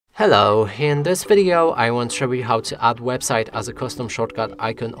Hello, in this video I want to show you how to add website as a custom shortcut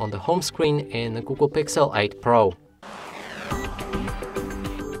icon on the home screen in the Google Pixel 8 Pro.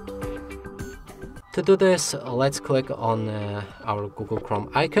 To do this, let's click on our Google Chrome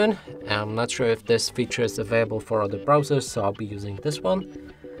icon. I'm not sure if this feature is available for other browsers, so I'll be using this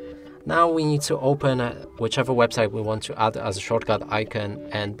one. Now we need to open whichever website we want to add as a shortcut icon,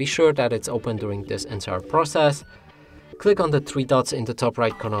 and be sure that it's open during this entire process. Click on the three dots in the top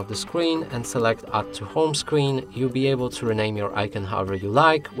right corner of the screen and select Add to Home Screen. You'll be able to rename your icon however you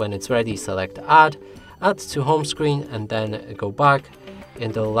like. When it's ready, select Add to Home Screen, and then go back.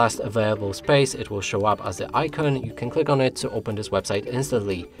 In the last available space, it will show up as the icon. You can click on it to open this website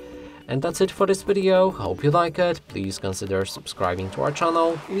instantly. And that's it for this video. Hope you like it. Please consider subscribing to our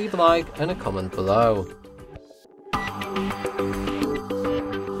channel, leave a like and a comment below.